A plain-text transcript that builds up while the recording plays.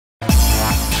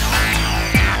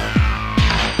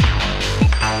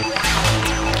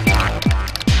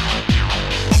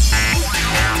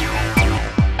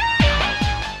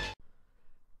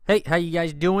Hey, how you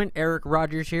guys doing? Eric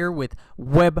Rogers here with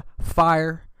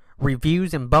Webfire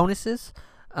reviews and bonuses.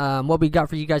 What we got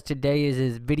for you guys today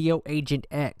is Video Agent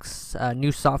X,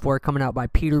 new software coming out by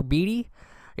Peter Beattie.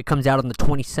 It comes out on the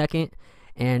 22nd,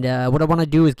 and what I want to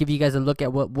do is give you guys a look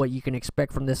at what you can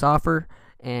expect from this offer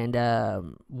and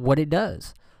what it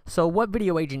does. So what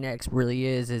Video Agent X really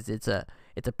is it's a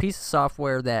piece of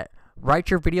software that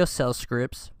writes your video sales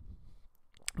scripts.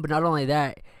 But not only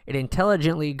that, it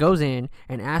intelligently goes in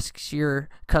and asks your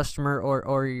customer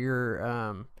or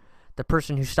your the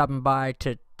person who's stopping by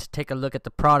to take a look at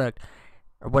the product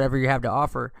or whatever you have to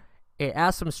offer. It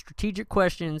asks some strategic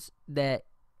questions that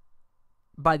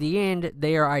by the end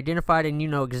they are identified and you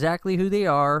know exactly who they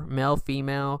are, male,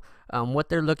 female, what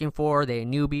they're looking for. Are they a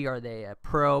newbie? Are they a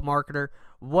pro marketer?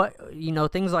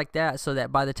 Things like that, so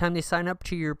that by the time they sign up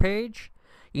to your page,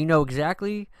 you know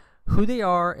exactly who they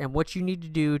are and what you need to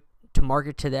do to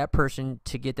market to that person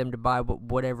to get them to buy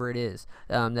whatever it is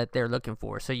that they're looking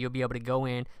for. So you'll be able to go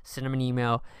in, send them an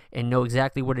email, and know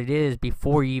exactly what it is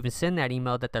before you even send that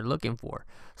email that they're looking for.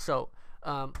 So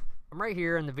I'm right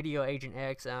here in the Video Agent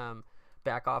X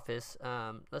back office.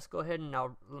 Let's go ahead and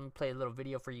let me play a little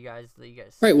video for you guys. All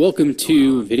right, welcome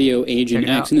to Video Agent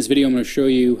X. In this video, I'm going to show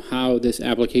you how this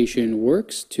application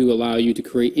works to allow you to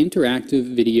create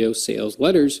interactive video sales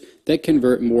letters that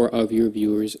convert more of your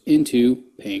viewers into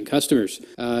paying customers.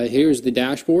 Here's the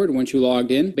dashboard once you logged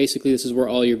in. Basically, this is where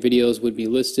all your videos would be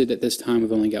listed. At this time,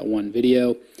 we've only got one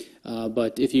video.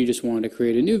 But if you just wanted to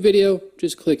create a new video,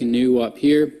 just click New up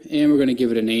here, and we're going to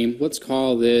give it a name. Let's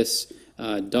call this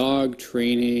dog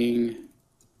training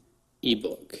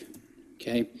ebook.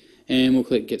 Okay, and we'll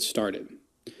click Get Started.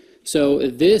 So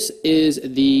this is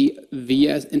the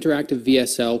interactive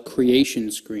VSL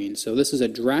creation screen. So this is a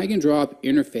drag and drop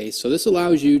interface. So this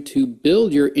allows you to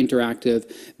build your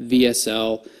interactive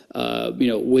VSL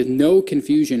with no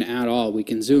confusion at all. We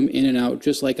can zoom in and out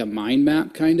just like a mind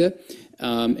map kind of.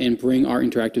 And bring our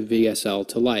interactive VSL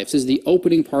to life. This is the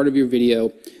opening part of your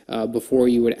video before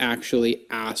you would actually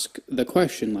ask the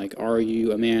question, like, are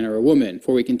you a man or a woman?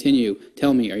 Before we continue,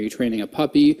 tell me, are you training a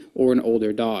puppy or an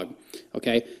older dog?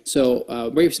 Okay,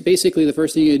 so basically the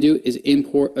first thing you're going to do is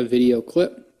import a video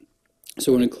clip.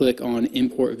 So we're going to click on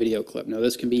Import Video Clip. Now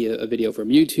this can be a video from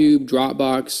YouTube,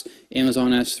 Dropbox,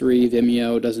 Amazon S3,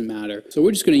 Vimeo, doesn't matter. So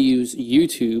we're just going to use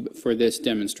YouTube for this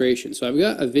demonstration. So I've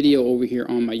got a video over here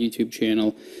on my YouTube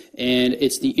channel, and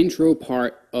it's the intro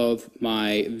part of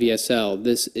my VSL.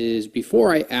 This is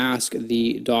before I ask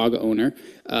the dog owner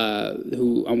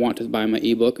who I want to buy my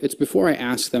ebook. It's before I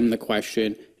ask them the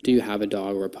question, do you have a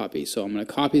dog or a puppy? So I'm going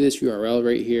to copy this URL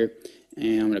right here,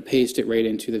 and I'm going to paste it right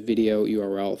into the video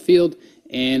URL field,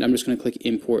 and I'm just going to click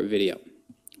Import Video.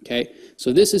 Okay,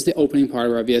 so this is the opening part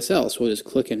of our VSL, so we'll just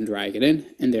click and drag it in,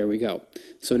 and there we go.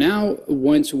 So now,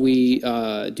 once we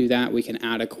do that, we can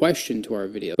add a question to our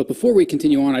video. But before we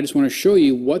continue on, I just want to show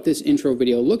you what this intro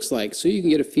video looks like so you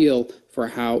can get a feel for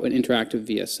how an interactive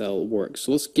VSL works.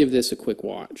 So let's give this a quick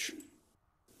watch.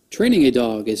 Training a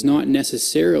dog is not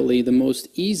necessarily the most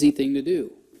easy thing to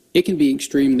do. It can be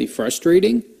extremely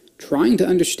frustrating trying to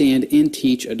understand and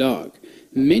teach a dog.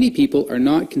 Many people are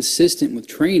not consistent with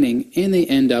training and they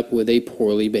end up with a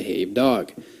poorly behaved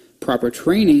dog. Proper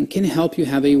training can help you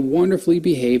have a wonderfully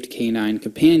behaved canine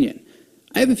companion.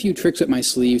 I have a few tricks up my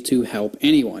sleeve to help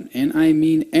anyone, and I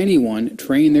mean anyone,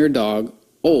 train their dog,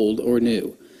 old or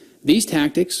new. These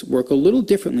tactics work a little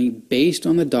differently based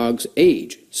on the dog's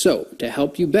age. So, to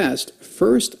help you best,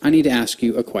 first I need to ask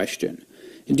you a question.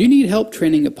 Do you need help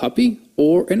training a puppy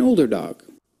or an older dog?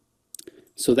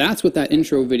 So that's what that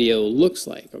intro video looks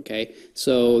like, okay?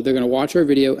 So they're going to watch our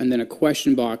video, and then a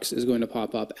question box is going to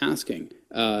pop up asking,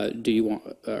 do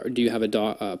you have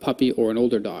a puppy or an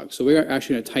older dog? So we're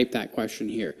actually going to type that question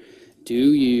here. Do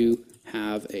you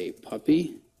have a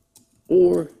puppy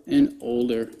or an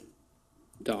older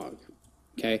dog?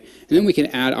 Okay, and then we can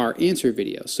add our answer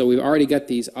video. So we've already got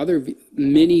these other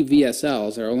mini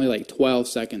VSLs that are only like 12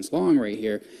 seconds long right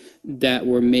here that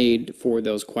were made for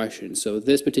those questions. So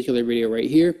this particular video right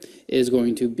here is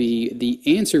going to be the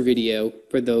answer video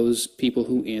for those people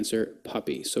who answer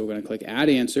puppy. So we're going to click Add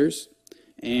Answers,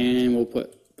 and we'll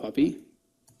put puppy.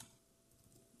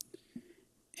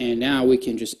 And now we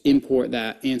can just import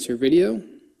that answer video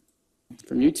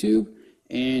from YouTube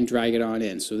and drag it on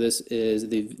in. So this is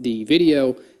the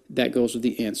video that goes with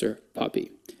the answer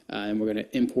puppy. And we're going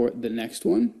to import the next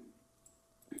one.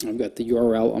 I've got the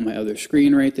URL on my other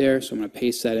screen right there, so I'm going to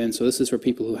paste that in. So this is for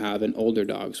people who have an older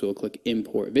dog. So we'll click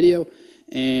Import Video,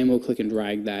 and we'll click and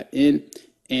drag that in.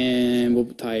 And we'll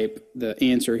type the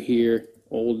answer here,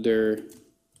 older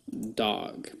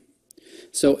dog.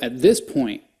 So at this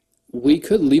point, we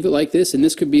could leave it like this, and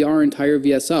this could be our entire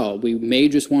VSL. We may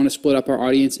just want to split up our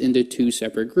audience into 2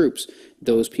 separate groups,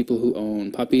 those people who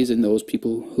own puppies and those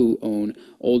people who own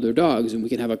older dogs, and we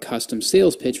can have a custom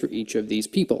sales pitch for each of these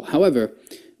people. However,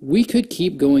 we could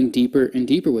keep going deeper and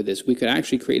deeper with this. We could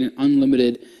actually create an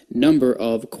unlimited number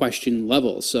of question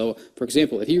levels. So, for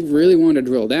example, if you really want to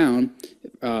drill down,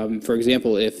 for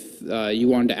example, if you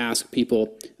wanted to ask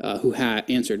people who had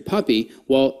answered puppy,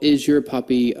 well, is your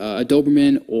puppy a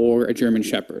Doberman or a German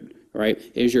Shepherd, right?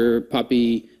 Is your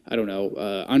puppy, I don't know,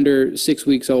 under 6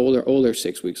 weeks old or older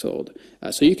 6 weeks old?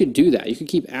 So you could do that. You could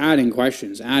keep adding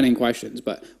questions,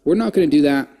 but we're not going to do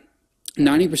that.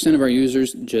 90% of our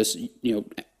users just,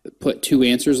 put 2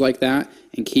 answers like that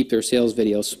and keep their sales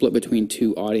videos split between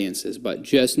 2 audiences. But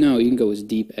just know you can go as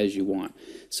deep as you want.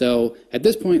 So at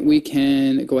this point, we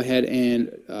can go ahead and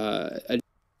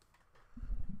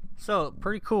So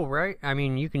pretty cool, right? I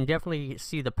mean, you can definitely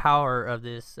see the power of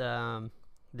this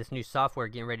this new software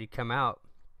getting ready to come out.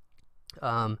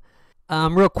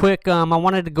 Real quick, I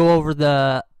wanted to go over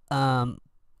the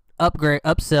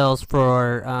upsells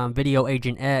for Video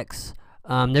Agent X.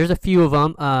 There's a few of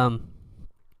them.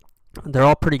 They're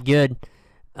all pretty good.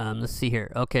 Let's see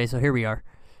here. Okay, so here we are.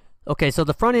 Okay, so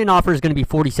the front end offer is going to be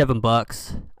 $47.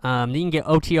 Then you can get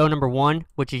OTO number 1,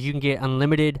 which is you can get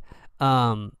unlimited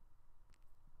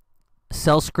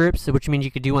sales scripts, which means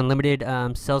you could do unlimited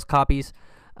sales copies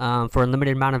for a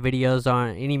limited amount of videos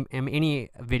on any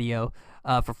video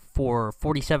for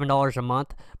 $47 a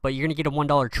month. But you're going to get a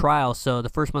 $1 trial, so the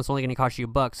first month's only going to cost you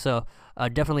 $1. So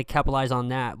definitely capitalize on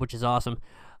that, which is awesome.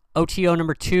 OTO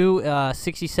number 2,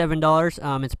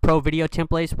 $67. It's pro video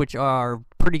templates, which are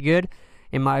pretty good.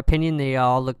 In my opinion, they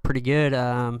all look pretty good.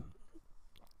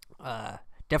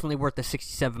 Definitely worth the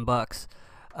 $67.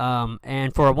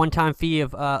 And for a one-time fee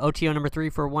of OTO number 3,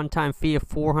 for a one-time fee of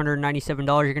 $497,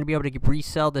 you're going to be able to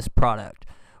resell this product,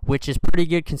 which is pretty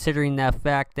good considering the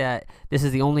fact that this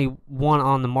is the only one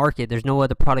on the market. There's no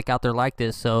other product out there like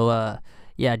this. So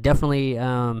yeah, definitely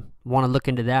want to look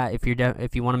into that if you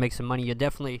want to make some money. You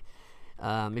definitely,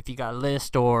 if you got a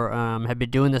list or have been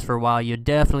doing this for a while, you're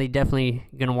definitely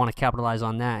gonna want to capitalize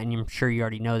on that. And I'm sure you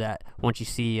already know that once you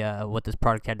see what this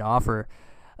product had to offer.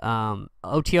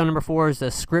 OTO number 4 is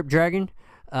the Script Dragon.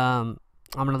 I'm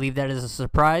gonna leave that as a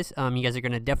surprise. You guys are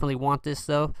gonna definitely want this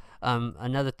though.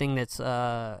 Another thing that's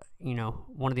one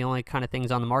of the only kind of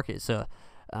things on the market. So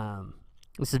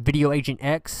this is Video Agent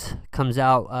X, comes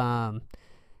out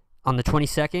on the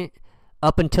 22nd.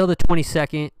 Up until the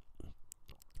 22nd,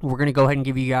 we're going to go ahead and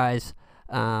give you guys,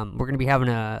 we're going to be having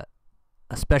a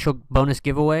special bonus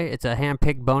giveaway. It's a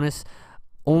hand-picked bonus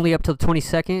only up till the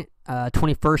 22nd.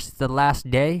 21st is the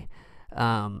last day.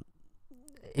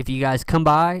 If you guys come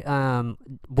by,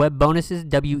 Web Bonuses,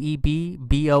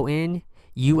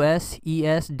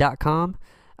 WEBBONUSES.com,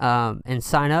 and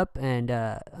sign up, and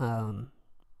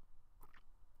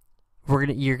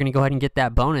you're gonna go ahead and get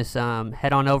that bonus.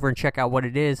 Head on over and check out what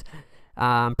it is.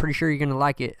 I'm pretty sure you're gonna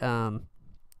like it.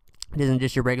 It isn't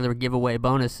just your regular giveaway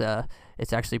bonus.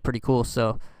 It's actually pretty cool.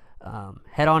 So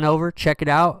head on over, check it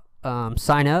out,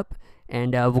 sign up,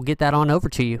 and we'll get that on over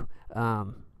to you.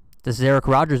 This is Eric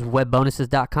Rogers with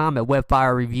WebBonuses.com at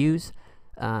Webfire Reviews.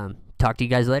 Talk to you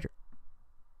guys later.